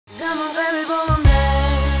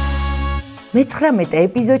მე-19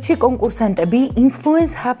 ეპიზოდში კონკურსანტები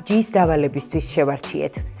Influencehub.ge-ის დავალებისთვის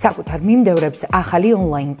შევარჩიეთ. საკუთარ მიმდევრებს ახალი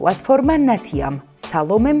ონლაინ პლატფორმა ნათიამ,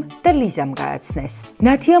 სალომემ და ლიზამ გააცნეს.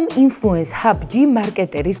 ნათიამ Influencehub.ge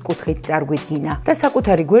მარკეტერის კუთხით წარგვიდგინა და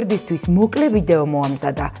საკუთარი გვერდისთვის მოკლე ვიდეო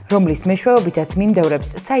მოამზადა, რომლის მეშვეობითაც მიმდევრებს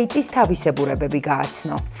საიტის თავისებურებები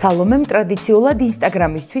გააცნო. სალომემ ტრადიციულად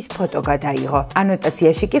ინსტაგრამისთვის ფოტო გადაიღო.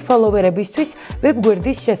 ანოტაციაში კი ფოლოვერებისთვის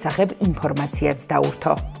ვებგვერდის შესახებ ინფორმაციაც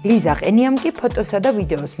დაურთო. ლიზა კენიამ კი ფოტოსა და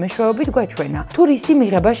ვიდეოს მეშვეობით გვაჩვენა, თუ რისი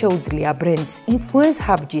მიღება შეუძლია ბრენდს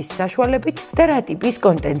Influencehub.ge-ის საშუალებით და რა ტიპის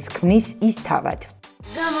კონტენტს ქმნის ის თავად.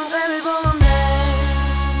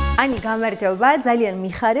 Ani გამარჯობა, ძალიან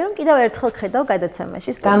მიხარია, რომ კიდევ ერთხელ გხედავ გადაცემაში.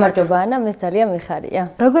 გამარჯობა ანა, მე ძალიან მიხარია.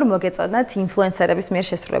 როგორ მოგეწონათ ინფლუენსერების მიერ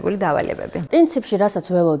შესრულებული დავალებები? პრინციპში, რასაც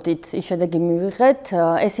ველოდით, ის შედეგი მივიღეთ,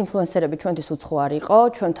 ეს ინფლუენსერები ჩვენთვის უცხოარი იყო,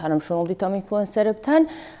 ჩვენ თანამშრომლობდით ამ ინფლუენსერებთან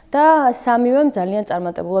და სამივემ ძალიან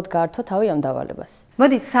წარმატებულად გაართვა თავი ამ დავალებას.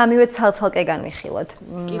 მოდით სამივე ცალ-ცალკე განვიხილოთ.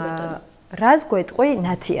 კი ბატონო. რას გვეტყვი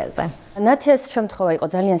ნათიაზე? ნათიას შემთხვევა იყო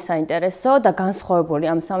ძალიან საინტერესო და განსხვავებული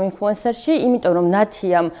ამ სამ ინფლუენსერში, იმიტომ რომ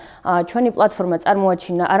ნათიამ ჩვენი პლატფორმა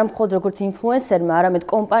წარმოაჩინა არა მხოლოდ როგორც ინფლუენსერმა, არამედ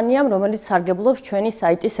კომპანიამ, რომელიც სარგებლობს ჩვენი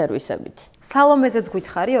საიტის სერვისებით. სალომეზეც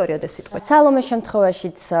გითხარი ორიოდე სიტყვა. სალომეს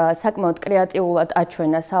შემთხვევაშიც საკმაოდ კრეატიულად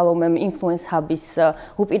აჩვენა სალომემ Influencehub-ის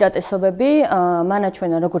უპირატესობები, მან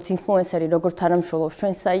აჩვენა როგორც ინფლუენსერი, როგორც თანამშრომლობს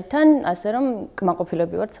ჩვენ საიტთან, ასე რომ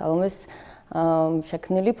კმაყოფილები ვართ სალომეს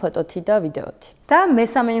შექმნილი ფოტოთი და ვიდეოთი. და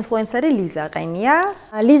მესამე ინფლუენსერი ლიზა კენია.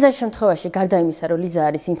 ლიზას შემთხვევაში გარდა იმისა, რომ ლიზა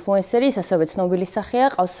არის ინფლუენსერი, ის ასევე ცნობილი სახეა,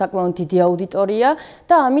 ყავს საკმაოდ დიდი აუდიტორია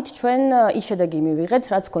და ამით ჩვენ ის შედეგი მივიღეთ,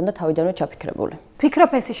 რაც გქონდა თავიდანვე ჩაფიქრებული.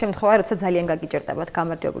 ფიქრობ ეს შემთხვევა, როცა ძალიან გაგიჭირდებათ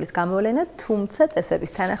გამარჯვებულის გამოვლენა, თუმცა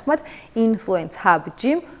წესების თანახმად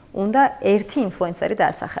Influencehub.ge უნდა ერთი ინფლუენსერი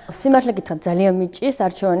დაასახელოს. სიმართლე გითხრათ, ძალიან მიჭირს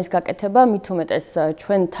არჩევანის გაკეთება, მით უმეტეს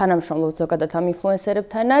ჩვენ თანამშრომლობთ ზოგადად ამ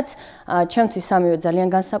ინფლუენსერებთანაც. ჩემთვის სამივე ძალიან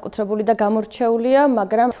განსაკუთრებული და გამორჩეულია,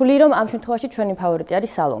 მაგრამ თვლი რომ ამ შემთხვევაში ჩვენი ფავორიტი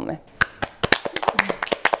არის სალომე.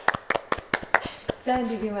 ძალიან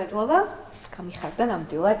დიდი მადლობა. გამიხარდა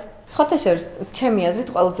ნამდვილად. სხვათა შორის, ჩემი აზრით,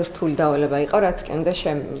 ყველაზე რთული დავალება იყო, რაც კი უნდა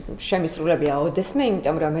შემისრულებია ოდესმე,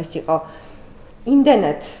 იმიტომ რომ ეს იყო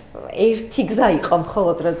იმდენად ერთი გზა იყო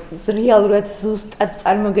მხოლოდ რომ რეალურად ზუსტად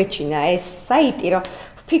წარმოგეჩინა ეს საიტი, რომ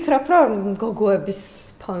ვფიქრობ, რომ გოგოების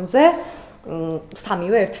ფონზე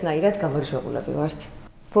სამივე ერთნაირად გამარჯვებულები ვართ.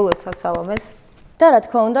 ბულოცავ სალომეს და რა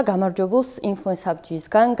თქმა უნდა გამარჯვებულს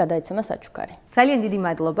Influencehub.ge-ისგან გადაეცემა საჩუქარი. ძალიან დიდი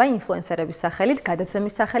მადლობა ინფლუენსერების სახელით,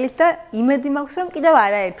 გადაცემის სახელით და იმედი მაქვს, რომ კიდევ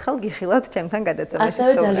არაერთხელ გიხილავთ ჩემთან გადაცემაში.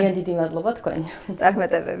 ასევე ძალიან დიდი მადლობა თქვენ.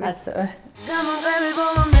 წარმატებები. ასევე.